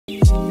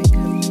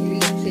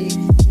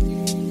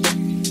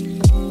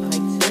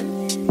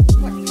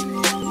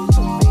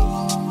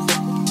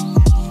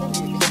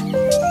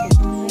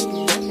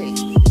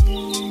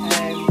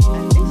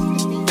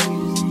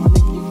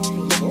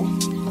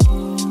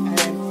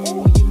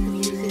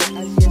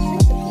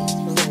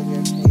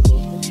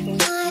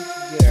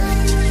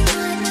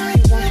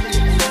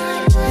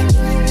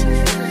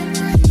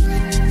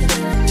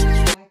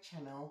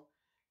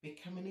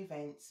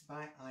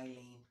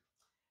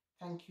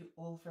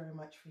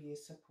your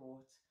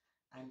support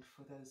and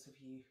for those of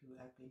you who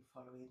have been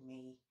following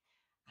me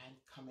and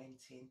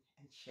commenting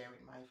and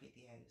sharing my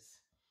videos.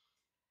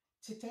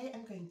 Today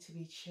I'm going to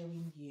be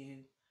showing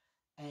you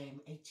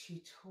a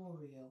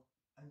tutorial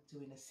on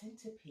doing a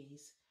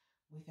centerpiece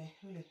with a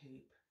hula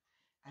hoop,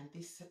 and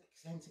this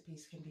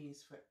centerpiece can be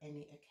used for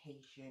any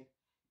occasion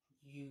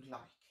you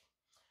like.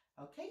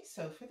 Okay,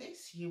 so for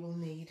this you will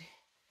need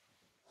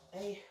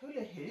a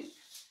hula hoop,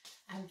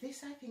 and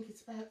this I think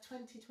it's about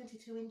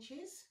 20-22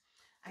 inches,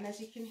 and as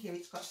you can hear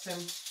it's got some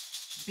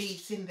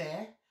beads in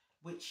there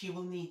which you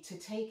will need to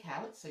take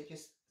out. So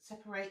just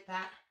separate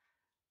that,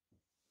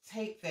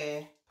 take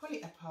there, pull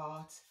it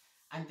apart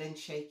and then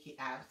shake it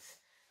out.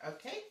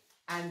 Okay,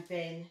 and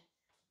then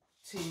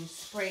to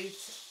spray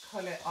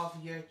colour of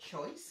your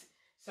choice.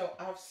 So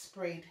I've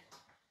sprayed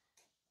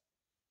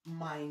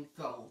mine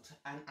gold,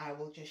 and I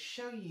will just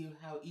show you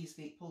how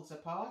easily it pulls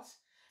apart.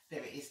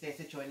 There it is, there's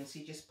a joining. So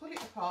you just pull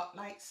it apart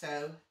like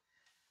so,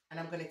 and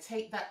I'm going to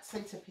take that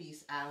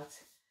centerpiece out,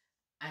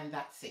 and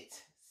that's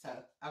it. So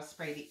I've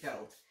sprayed it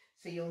gold.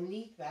 So you'll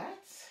need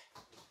that.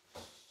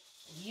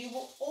 You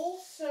will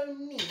also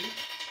need,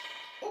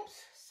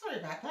 oops, sorry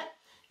about that.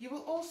 You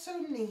will also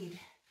need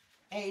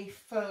a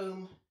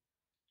foam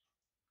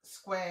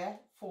square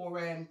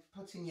for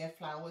putting your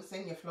flowers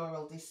in your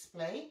floral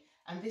display,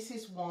 and this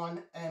is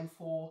one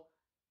for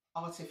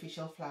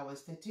artificial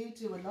flowers. They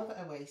do another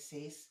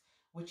oasis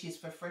which is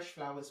for fresh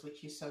flowers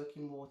which you soak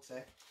in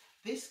water.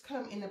 This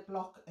come in a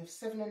block of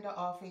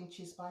 7.5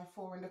 inches by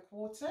 4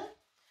 1/4,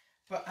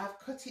 but I've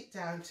cut it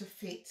down to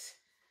fit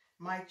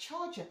my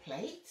charger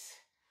plate,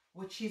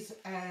 which is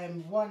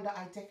one that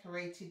I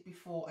decorated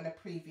before in a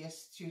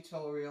previous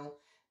tutorial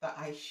that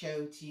I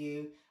showed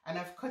you, and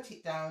I've cut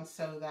it down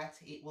so that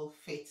it will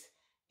fit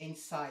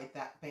inside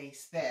that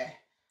base there,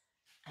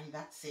 and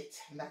that's it,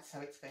 and that's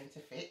how it's going to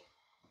fit.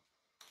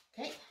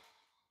 Okay,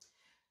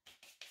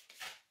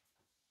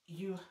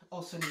 you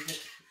also need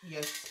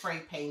your spray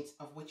paint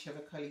of whichever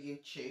colour you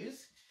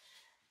choose.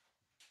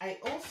 I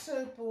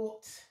also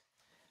bought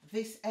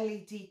this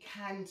LED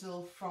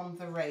candle from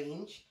the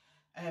range.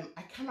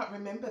 I cannot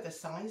remember the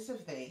size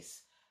of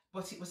this,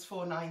 but it was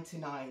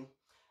 $4.99.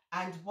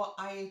 And what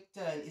I've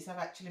done is I've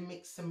actually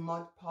mixed some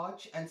Mod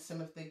Podge and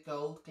some of the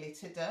gold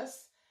glitter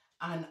dust,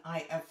 and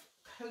I have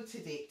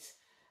coated it.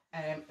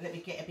 Let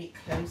me get a bit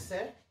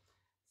closer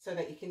so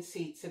that you can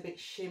see it's a bit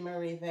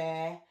shimmery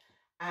there.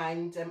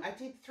 And I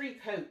did 3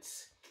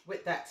 coats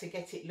with that to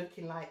get it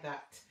looking like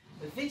that.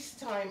 But this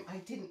time I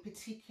didn't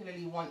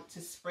particularly want to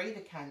spray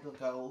the candle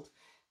gold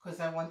because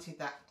I wanted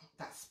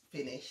that's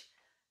finish.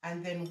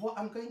 And then what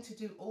I'm going to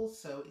do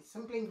also is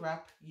some bling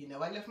wrap. You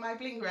know I love my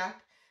bling wrap.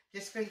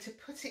 Just going to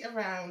put it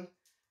around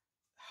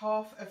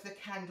half of the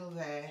candle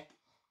there.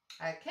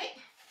 Okay.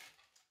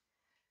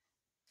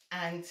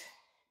 And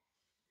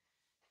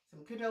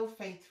some good old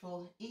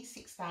faithful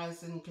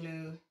E6000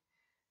 glue,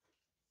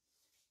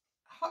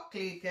 hot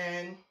glue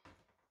gun,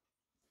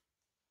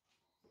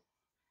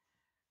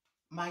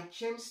 my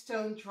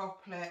gemstone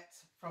droplet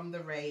from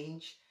the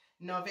range.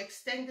 Now I've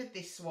extended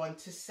this one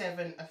to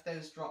 7 of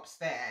those drops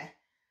there,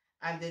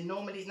 and they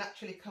normally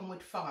naturally come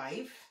with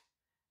 5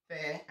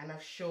 there, and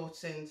I've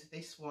shortened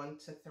this one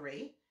to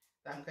 3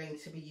 that I'm going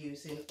to be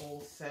using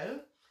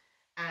also.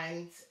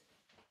 And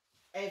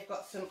I've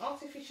got some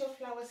artificial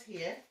flowers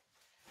here.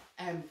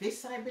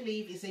 This I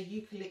believe is a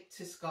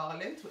eucalyptus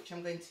garland which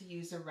I'm going to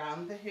use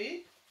around the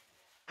hoop,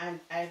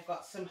 and I've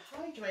got some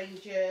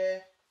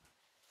hydrangea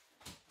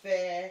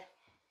there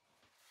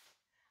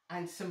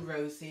and some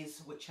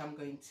roses which I'm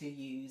going to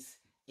use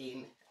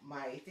in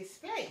my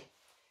display.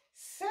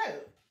 So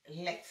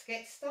let's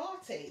get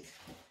started.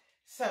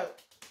 So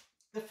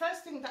the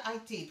first thing that I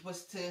did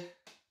was to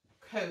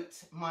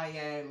coat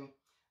my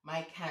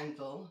my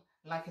candle.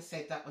 Like I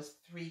said, that was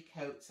 3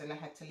 coats, and I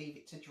had to leave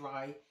it to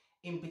dry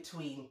in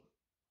between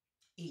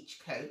each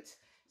coat.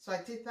 So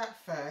I did that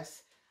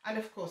first, and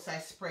of course I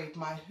sprayed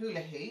my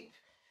hula hoop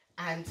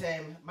and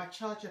my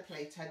charger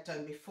plate I'd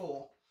done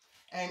before.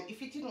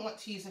 If you didn't want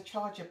to use a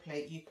charger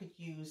plate, you could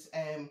use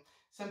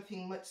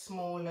something much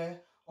smaller,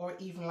 or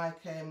even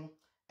like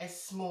a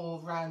small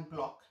round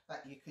block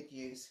that you could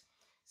use.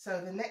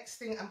 So the next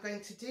thing I'm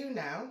going to do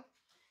now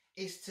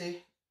is to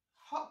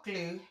hot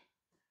glue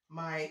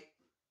my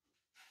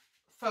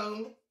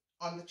foam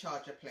on the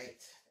charger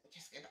plate.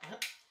 Just get that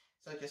out.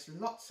 So just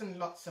lots and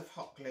lots of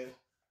hot glue.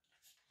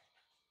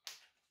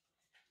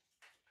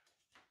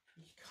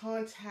 You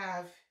can't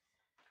have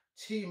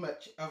too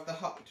much of the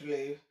hot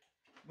glue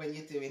when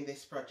you're doing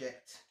this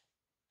project.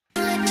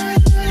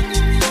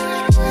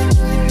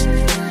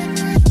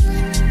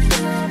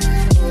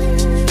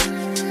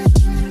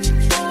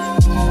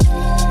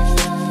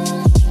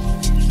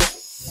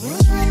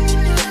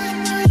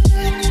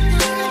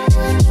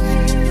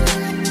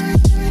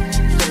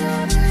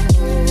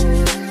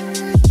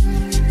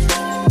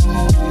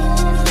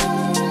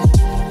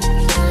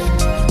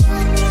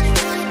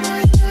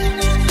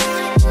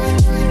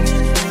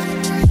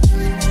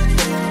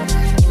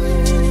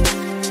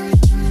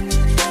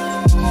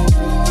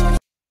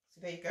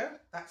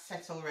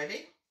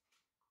 Already.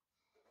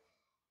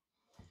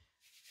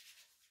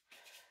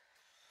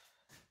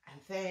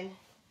 then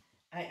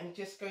I am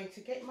just going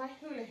to get my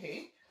hula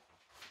hoop,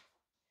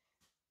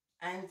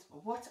 and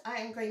what I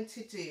am going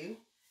to do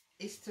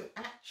is to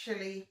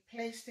actually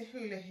place the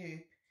hula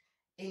hoop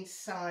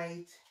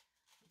inside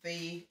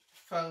the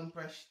foam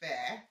brush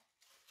there,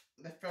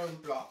 the foam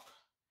block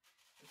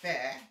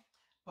there,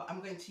 but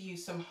I'm going to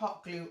use some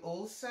hot glue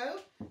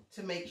also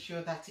to make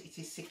sure that it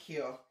is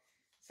secure.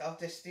 So I'll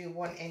just do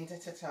one end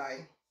at a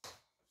time.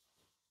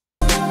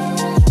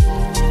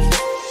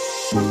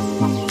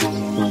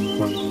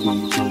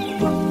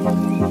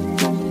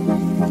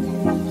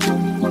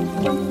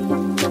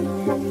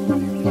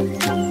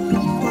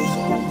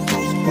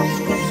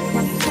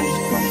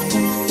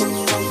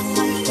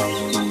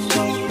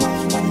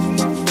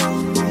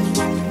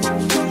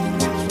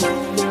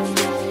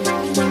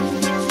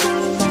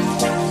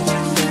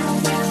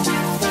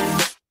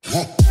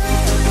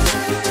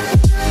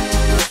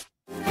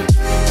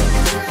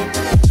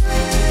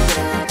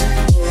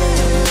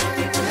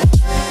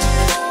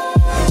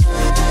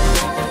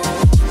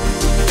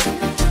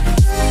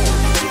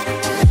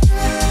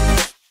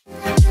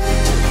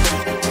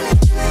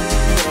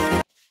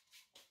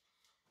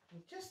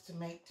 Just to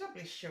make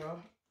doubly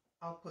sure,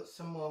 I'll put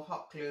some more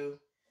hot glue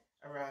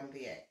around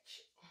the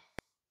edge.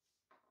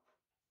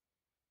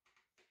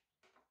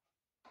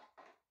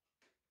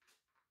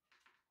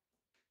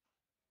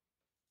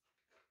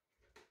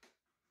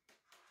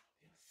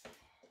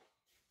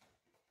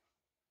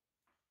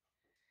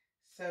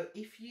 So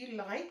if you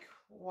like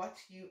what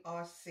you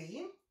are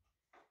seeing,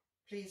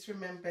 please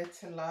remember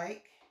to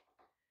like,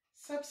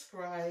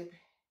 subscribe,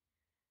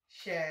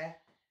 share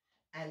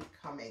and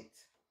comment.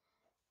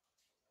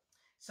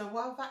 So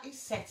while that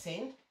is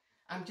setting,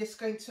 I'm just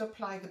going to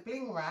apply the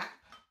bling wrap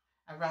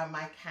around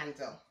my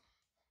candle.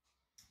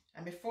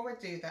 And before I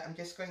do that, I'm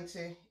just going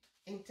to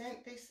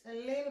indent this a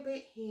little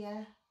bit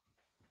here.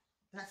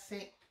 That's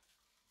it.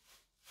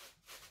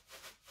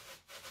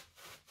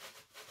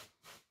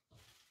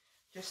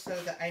 Just so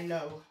that I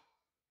know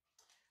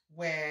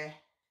where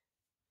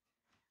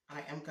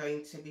I am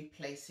going to be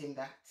placing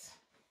that. So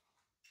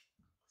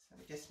let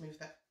me just move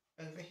that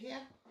over here.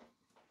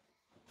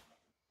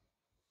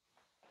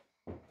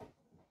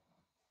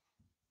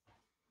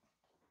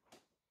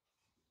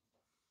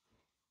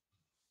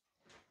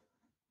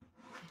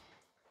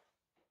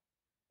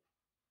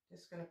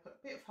 Just going to put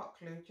a bit of hot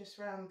glue just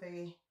around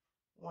the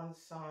one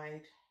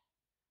side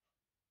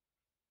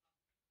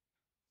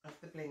of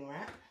the bling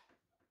wrap,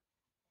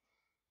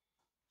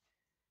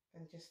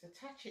 and just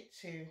attach it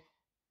to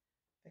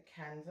the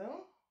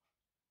candle.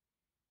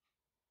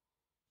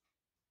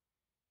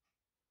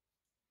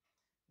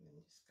 And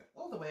then just go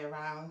all the way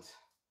around.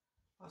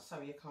 Oh,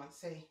 sorry, you can't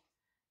see.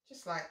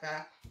 Just like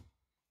that,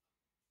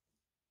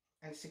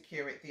 and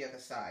secure it the other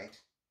side.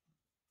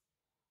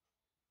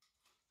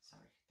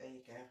 Sorry, there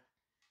you go.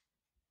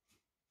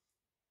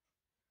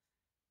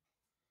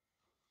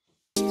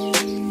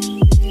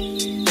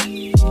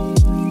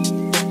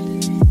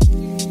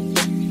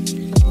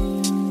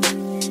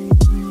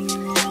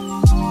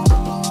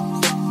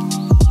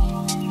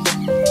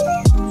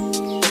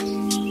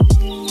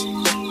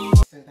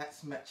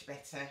 Much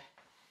better.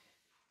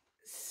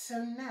 So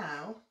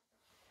now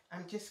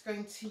I'm just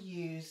going to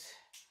use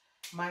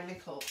my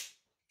little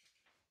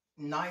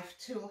knife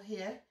tool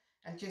here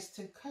and just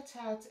to cut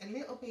out a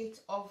little bit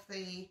of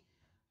the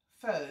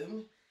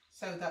foam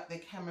so that the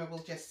camera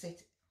will just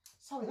sit,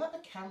 sorry, not the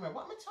camera,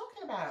 what am I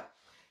talking about?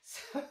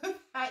 So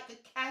that the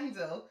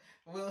candle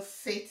will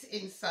sit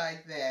inside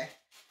there.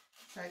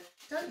 So I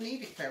don't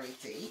need it very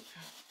deep,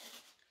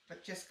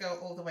 but just go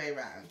all the way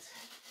around.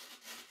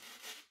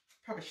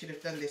 Probably should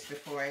have done this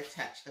before I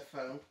attached the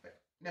foam, but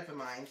never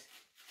mind.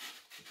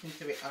 You can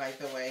do it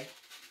either way.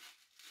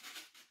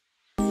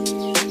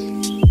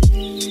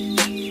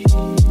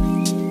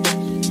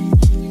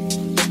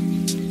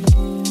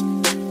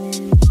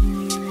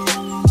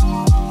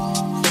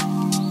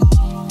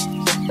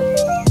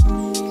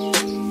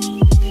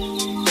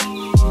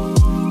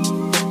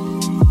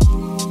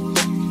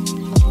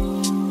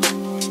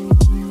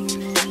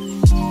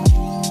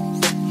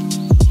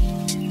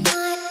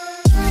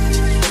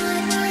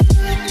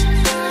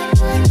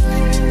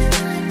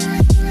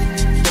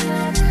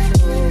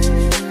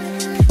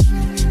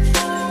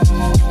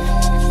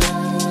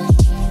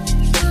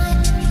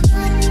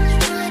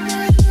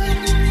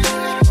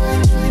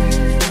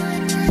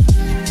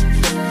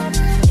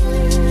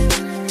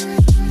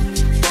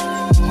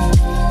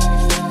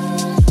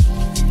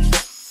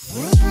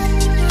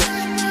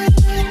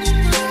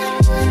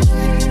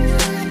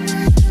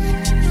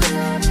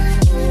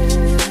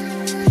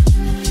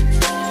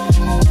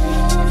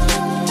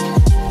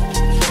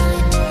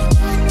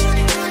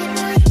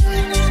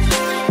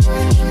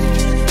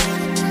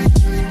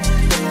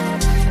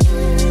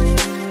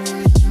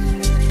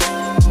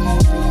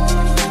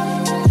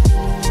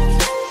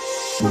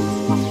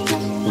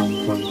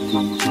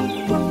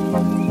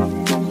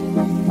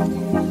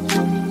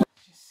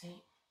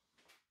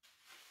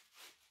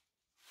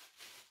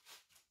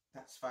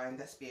 That's fine,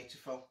 that's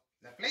beautiful,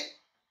 lovely.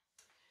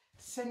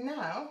 So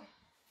now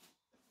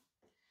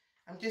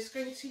I'm just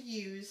going to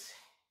use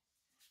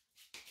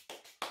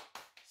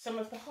some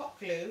of the hot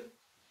glue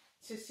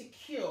to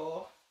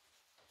secure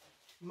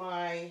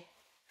my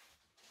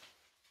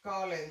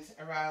garland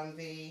around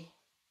the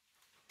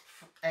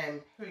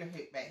hula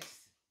hoop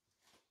base.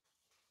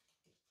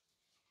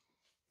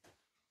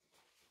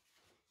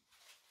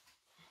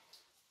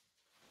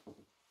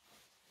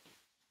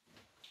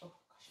 Oh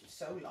gosh, it's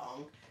so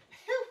long.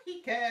 Here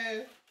we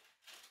go.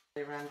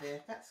 Around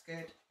there, that's good.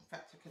 In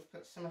fact, I could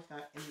put some of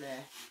that in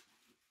there.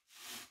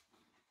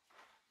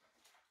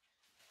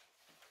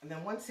 And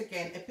then once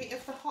again, a bit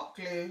of the hot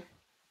glue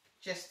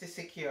just to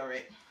secure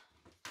it.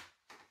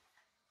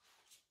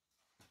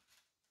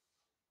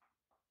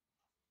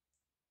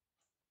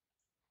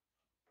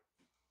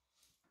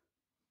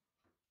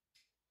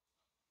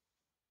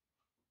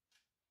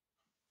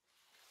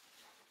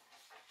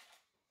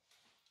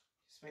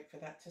 Just wait for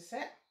that to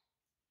set.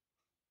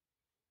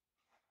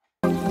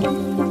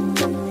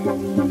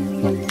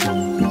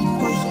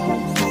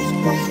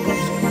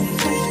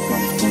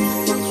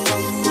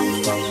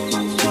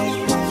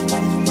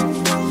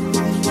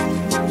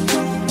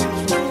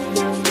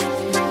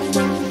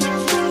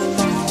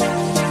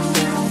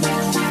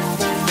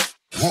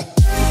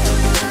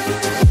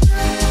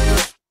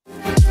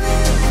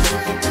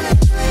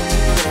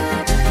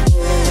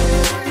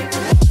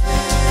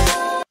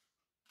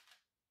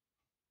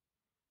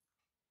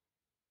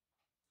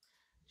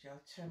 I'll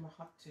turn my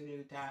hot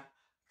glue down,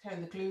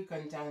 turn the glue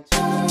gun down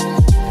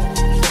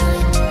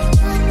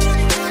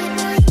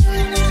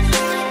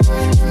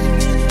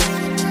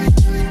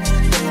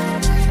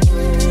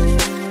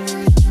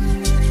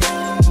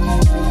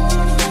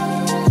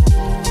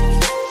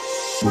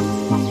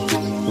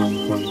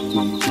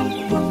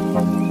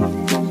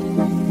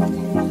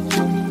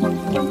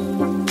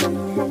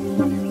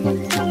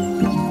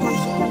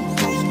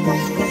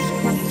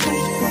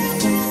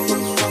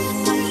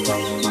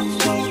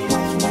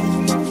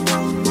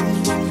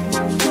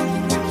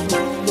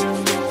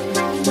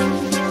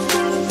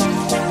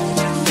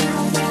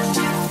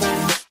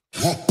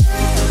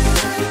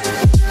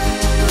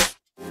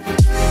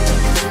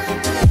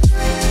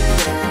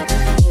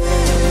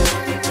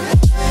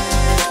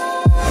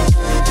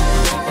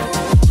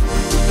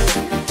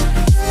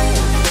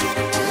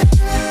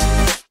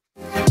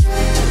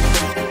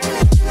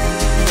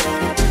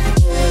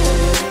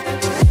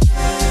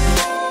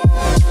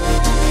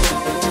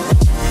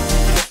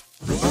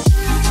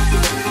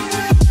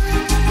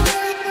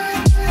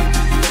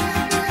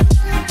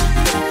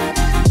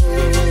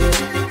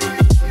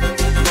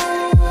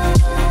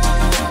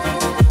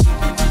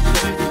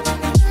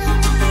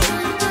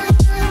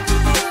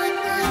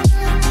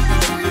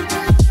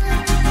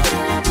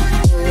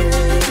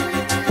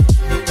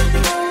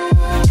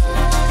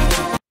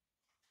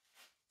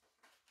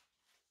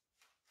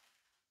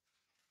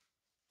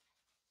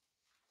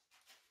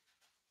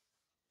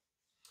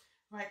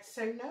Right,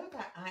 so now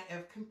that I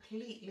have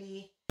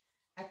completely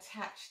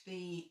attached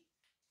the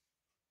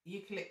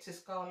eucalyptus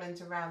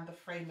garland around the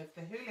frame of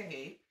the hula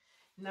hoop,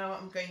 now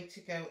I'm going to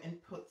go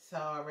and put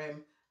our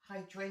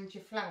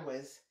hydrangea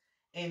flowers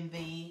in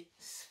the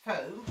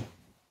foam,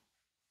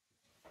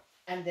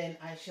 and then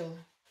I shall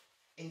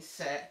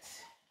insert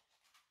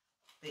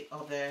the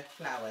other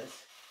flowers.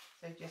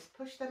 So just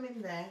push them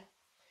in there.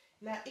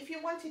 Now if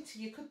you wanted to,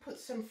 you could put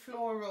some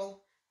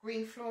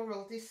green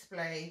floral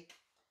display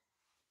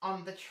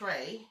on the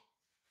tray,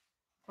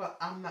 but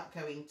I'm not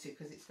going to,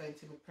 because it's going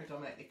to be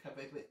predominantly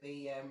covered with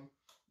the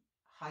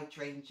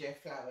hydrangea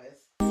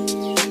flowers.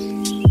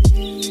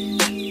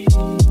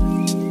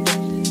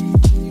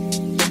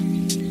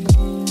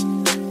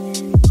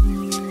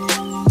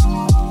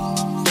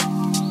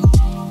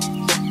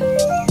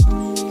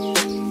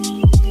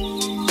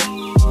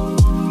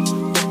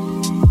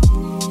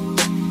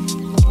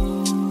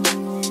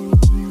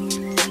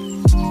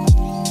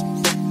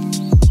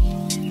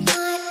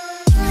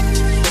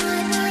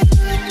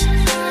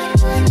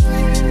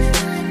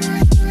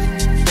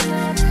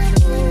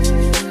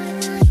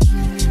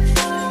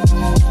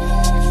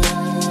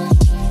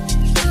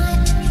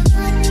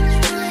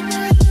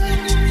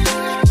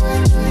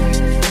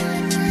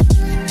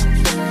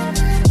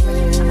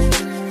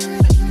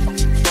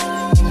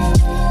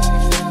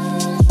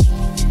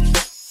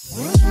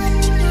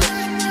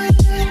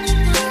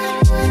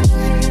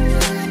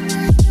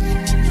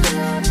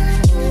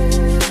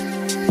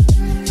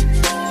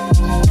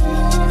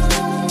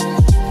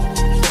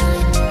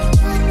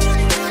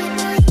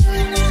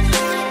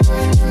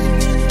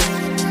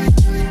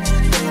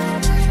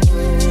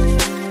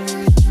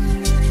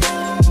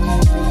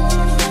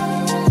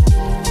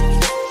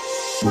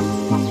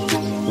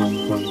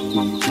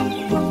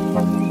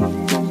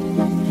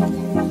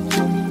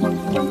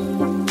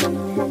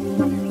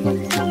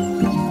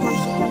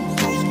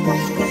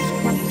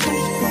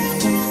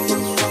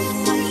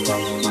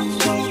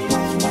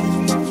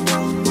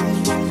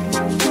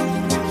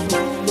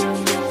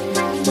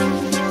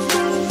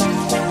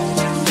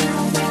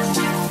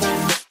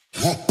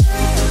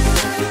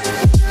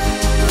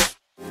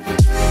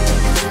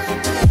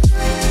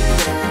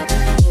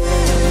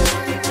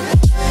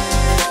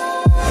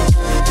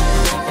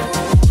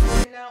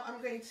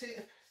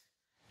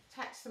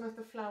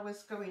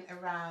 flowers going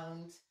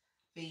around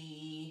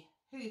the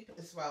hoop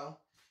as well,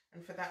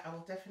 and for that I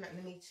will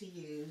definitely need to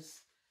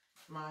use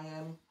my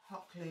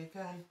hot glue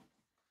gun.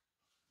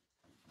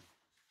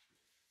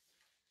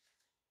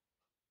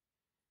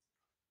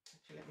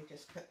 Actually, let me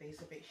just cut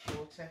these a bit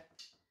shorter.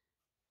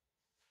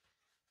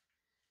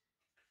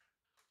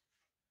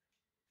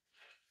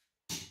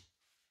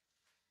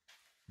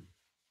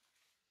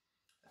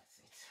 That's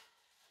it.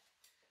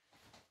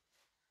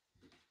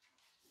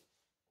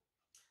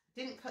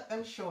 Didn't cut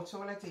them short,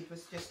 all I did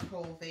was just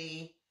pull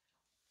the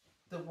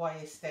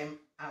wire stem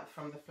out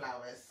from the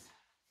flowers.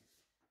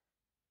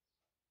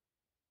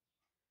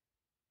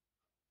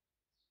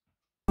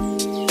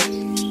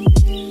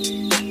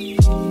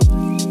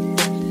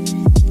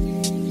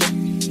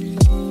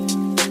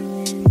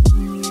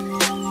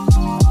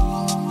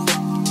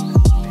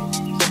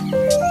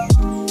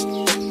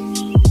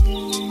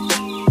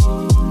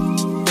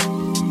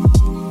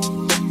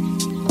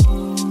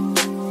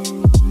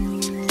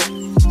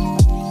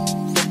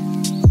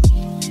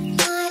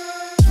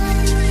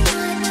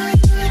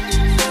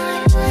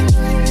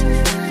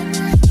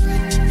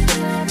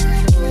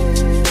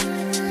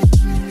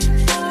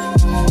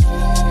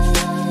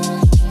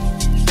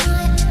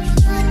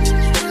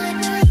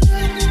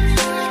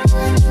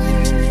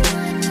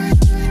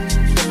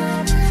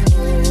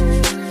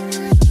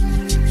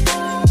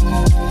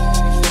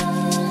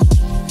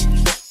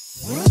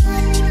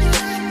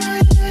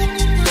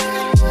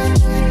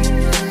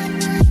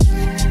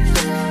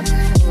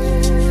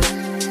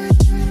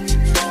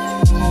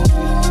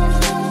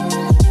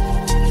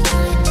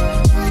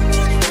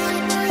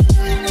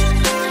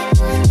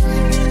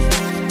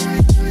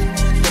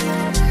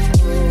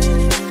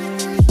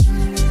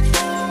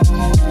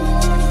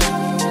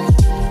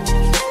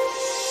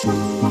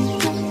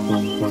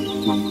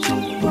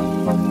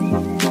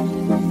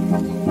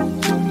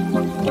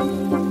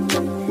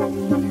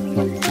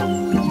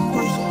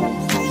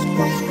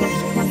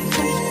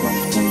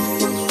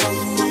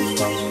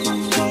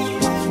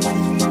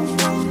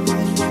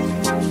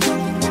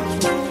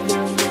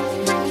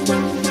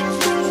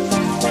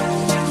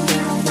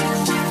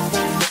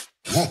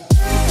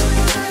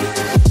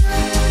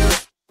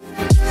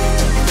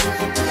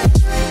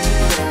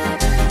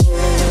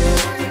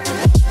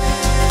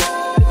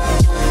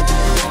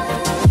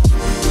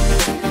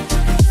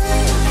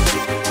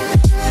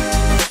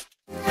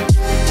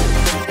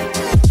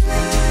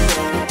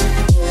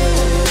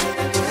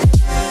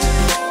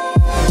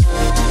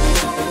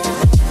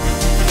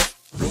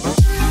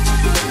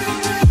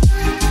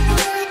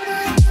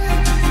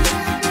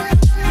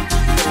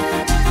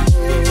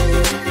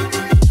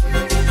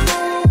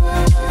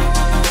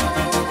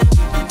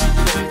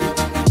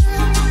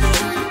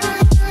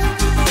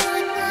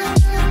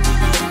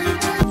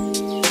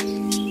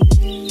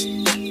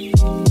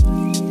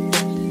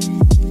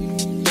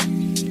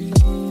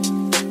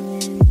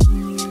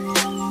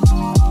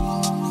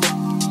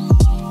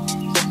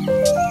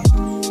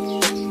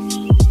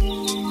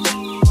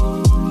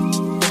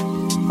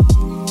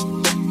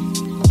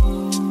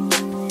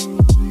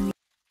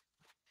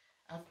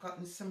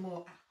 Some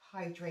more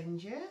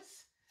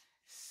hydrangeas,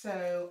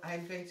 so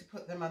I'm going to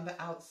put them on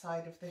the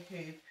outside of the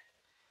hoop,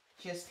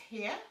 just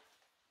here.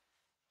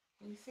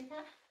 Can you see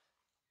that?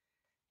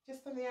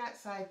 Just on the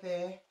outside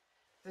there,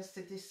 just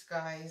to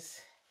disguise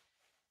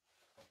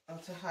or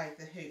to hide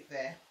the hoop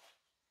there.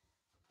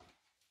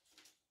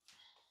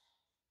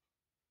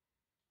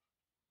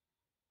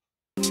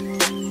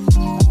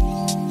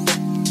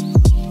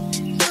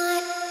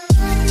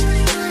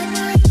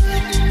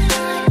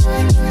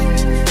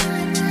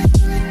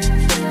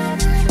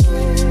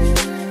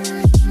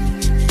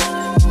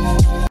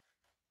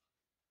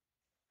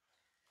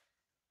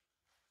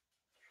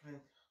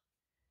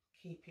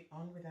 Keep it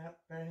on without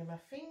burning my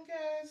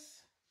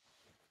fingers.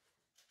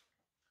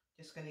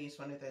 Just going to use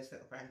one of those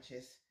little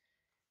branches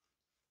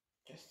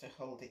just to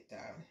hold it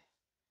down.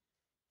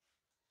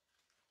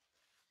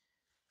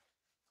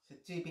 So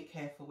do be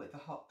careful with the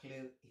hot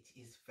glue. It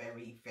is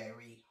very,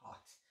 very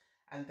hot.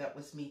 And that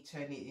was me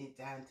turning it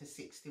down to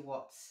 60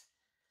 watts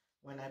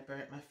when I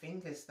burnt my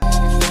fingers down.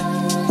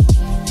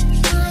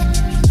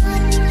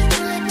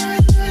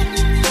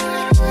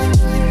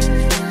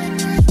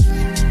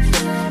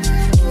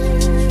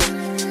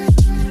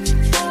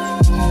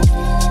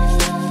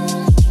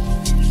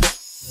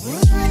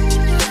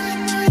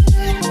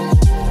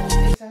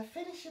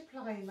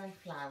 My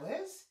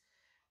flowers,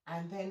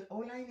 and then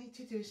all I need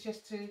to do is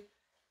just to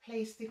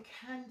place the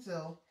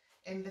candle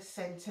in the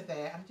center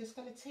there. I'm just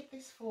going to tip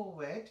this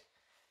forward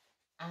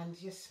and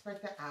just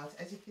spread that out.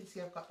 As you can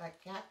see, I've got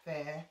that gap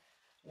there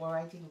where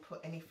I didn't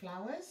put any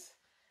flowers,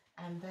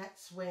 and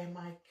that's where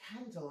my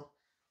candle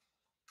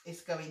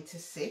is going to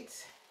sit,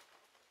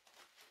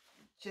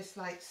 just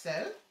like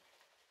so.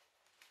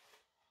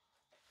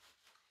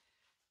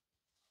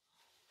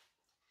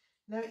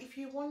 Now, if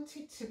you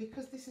wanted to,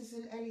 because this is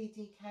an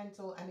LED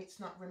candle and it's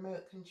not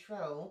remote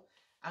control,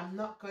 I'm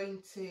not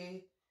going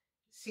to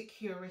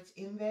secure it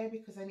in there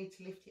because I need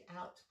to lift it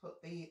out to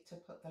put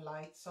the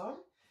lights on.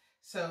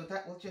 So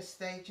that will just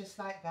stay just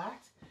like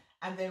that.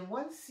 And then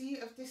once you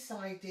have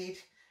decided,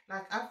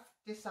 like I've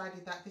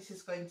decided that this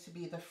is going to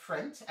be the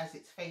front as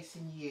it's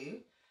facing you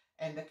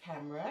and the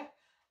camera.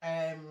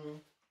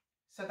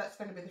 So that's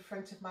going to be the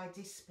front of my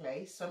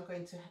display. So I'm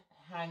going to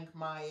hang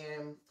my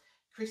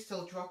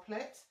crystal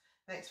droplet.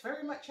 Now it's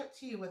very much up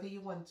to you whether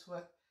you want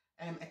to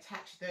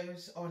attach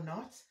those or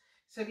not.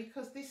 So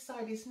because this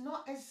side is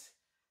not as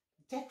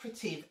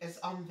decorative as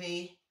on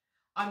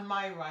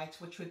my right,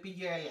 which would be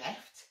your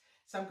left,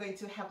 so I'm going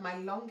to have my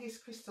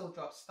longest crystal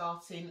drop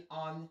starting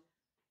on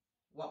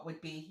what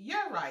would be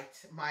your right,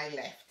 my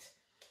left.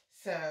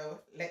 So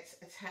let's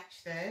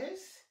attach those.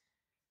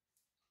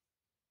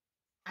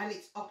 And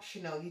it's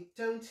optional, you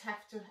don't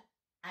have to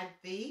add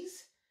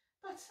these,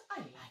 but I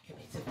like a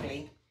bit of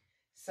bling.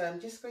 So I'm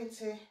just going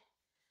to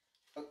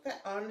hook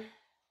that on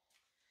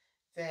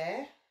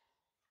there,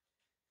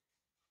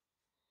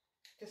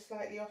 just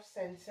slightly off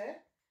center,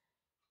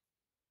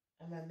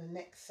 and then the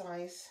next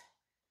size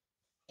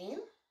in,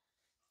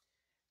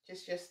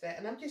 just there.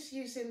 And I'm just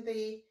using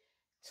the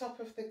top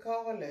of the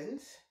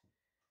garland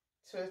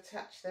to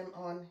attach them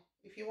on.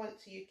 If you want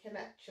to, you can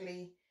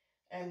actually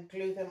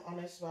glue them on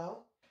as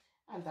well.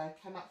 And I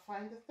cannot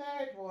find the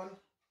third one.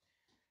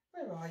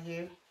 Where are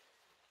you?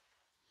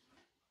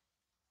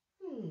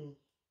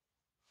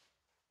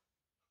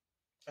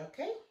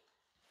 Okay,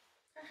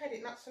 I had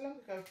it not so long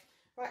ago.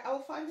 Right,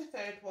 I'll find the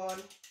third one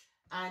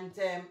and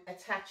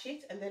attach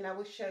it, and then I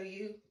will show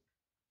you.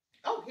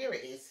 Oh, here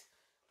it is.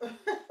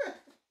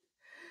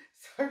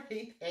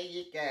 Sorry, there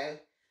you go.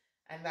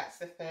 And that's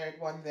the third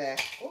one there.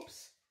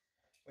 Oops,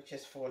 which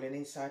has fallen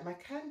inside my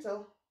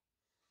candle.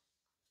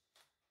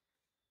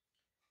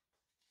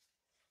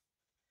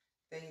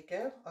 There you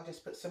go. I'll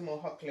just put some more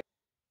hot glue.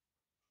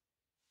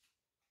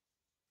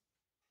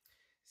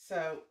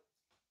 So,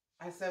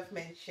 as I've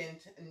mentioned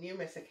on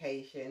numerous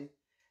occasions,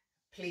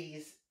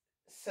 please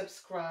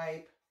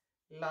subscribe,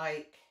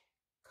 like,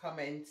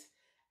 comment,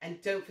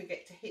 and don't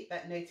forget to hit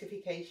that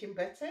notification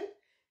button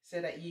so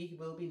that you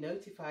will be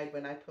notified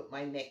when I put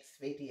my next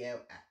video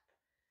up.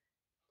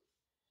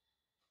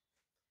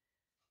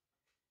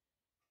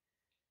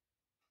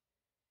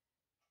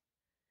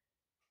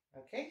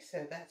 Okay,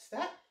 so that's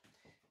that.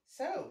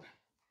 So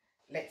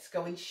let's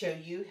go and show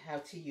you how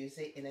to use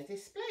it in a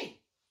display.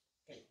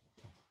 Okay.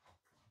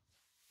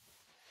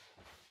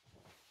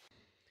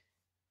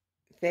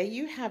 There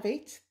you have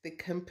it, the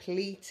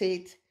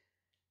completed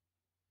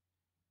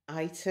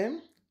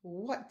item.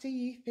 What do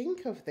you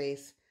think of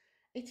this?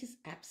 It is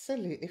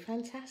absolutely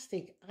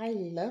fantastic. I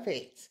love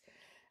it.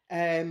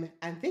 And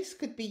this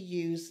could be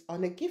used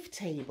on a gift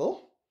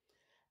table,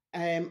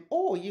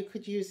 or you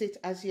could use it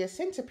as your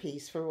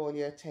centerpiece for all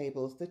your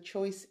tables. The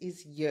choice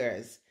is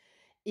yours.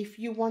 If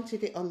you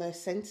wanted it on the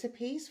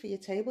centerpiece for your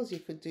tables, you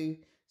could do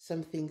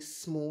something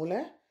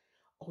smaller,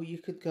 or you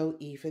could go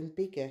even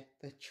bigger.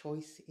 The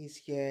choice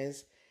is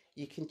yours.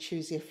 You can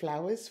choose your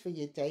flowers for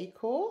your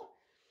decor.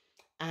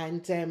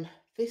 And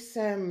this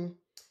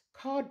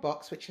card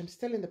box, which I'm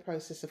still in the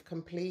process of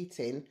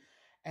completing,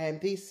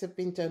 these have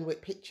been done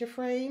with picture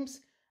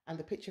frames, and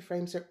the picture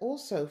frames are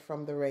also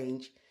from the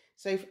range.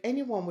 So if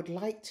anyone would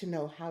like to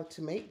know how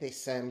to make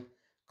this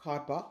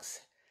card box,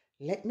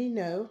 let me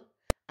know,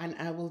 and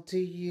I will do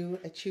you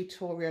a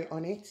tutorial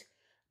on it,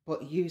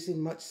 but using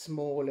much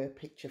smaller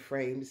picture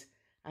frames.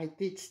 I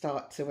did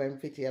start to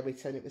video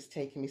it, and it was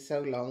taking me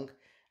so long.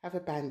 I've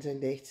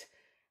abandoned it,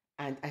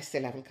 and I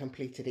still haven't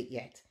completed it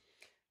yet.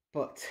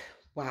 But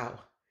wow,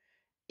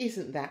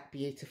 isn't that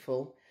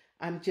beautiful?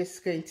 I'm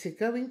just going to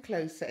go in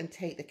closer and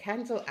take the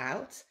candle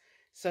out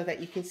so that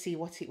you can see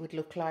what it would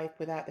look like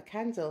without the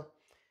candle.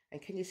 And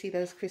can you see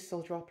those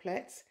crystal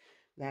droplets?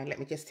 Now let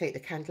me just take the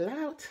candle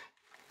out.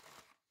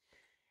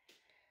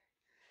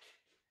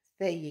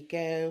 There you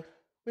go,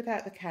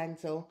 without the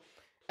candle.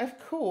 Of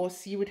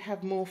course, you would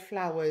have more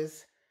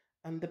flowers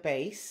on the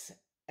base.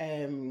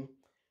 So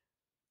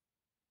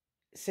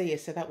yeah,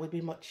 so that would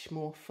be much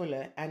more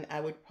fuller, and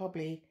I would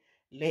probably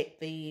let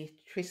the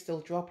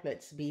crystal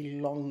droplets be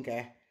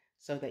longer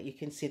so that you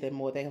can see them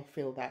more. They'll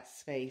fill that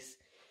space.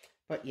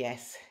 But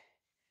yes,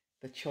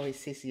 the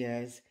choice is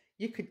yours.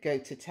 You could go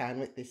to town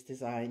with this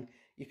design.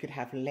 You could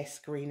have less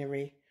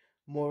greenery,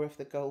 more of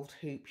the gold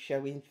hoop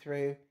showing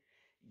through.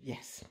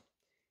 Yes,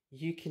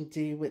 you can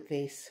do with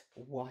this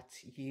what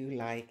you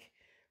like.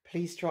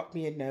 Please drop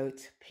me a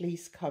note.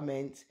 Please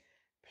comment.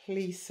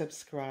 Please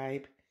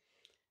subscribe.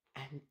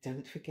 And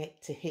don't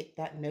forget to hit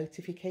that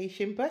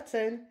notification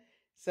button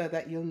so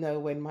that you'll know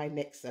when my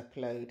next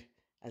upload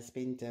has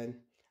been done.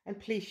 And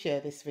please share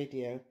this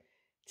video.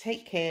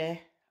 Take care.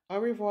 Au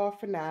revoir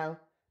for now.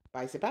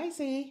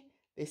 Bye-bye.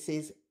 This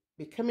is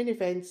Becoming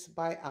Events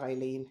by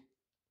Eileen.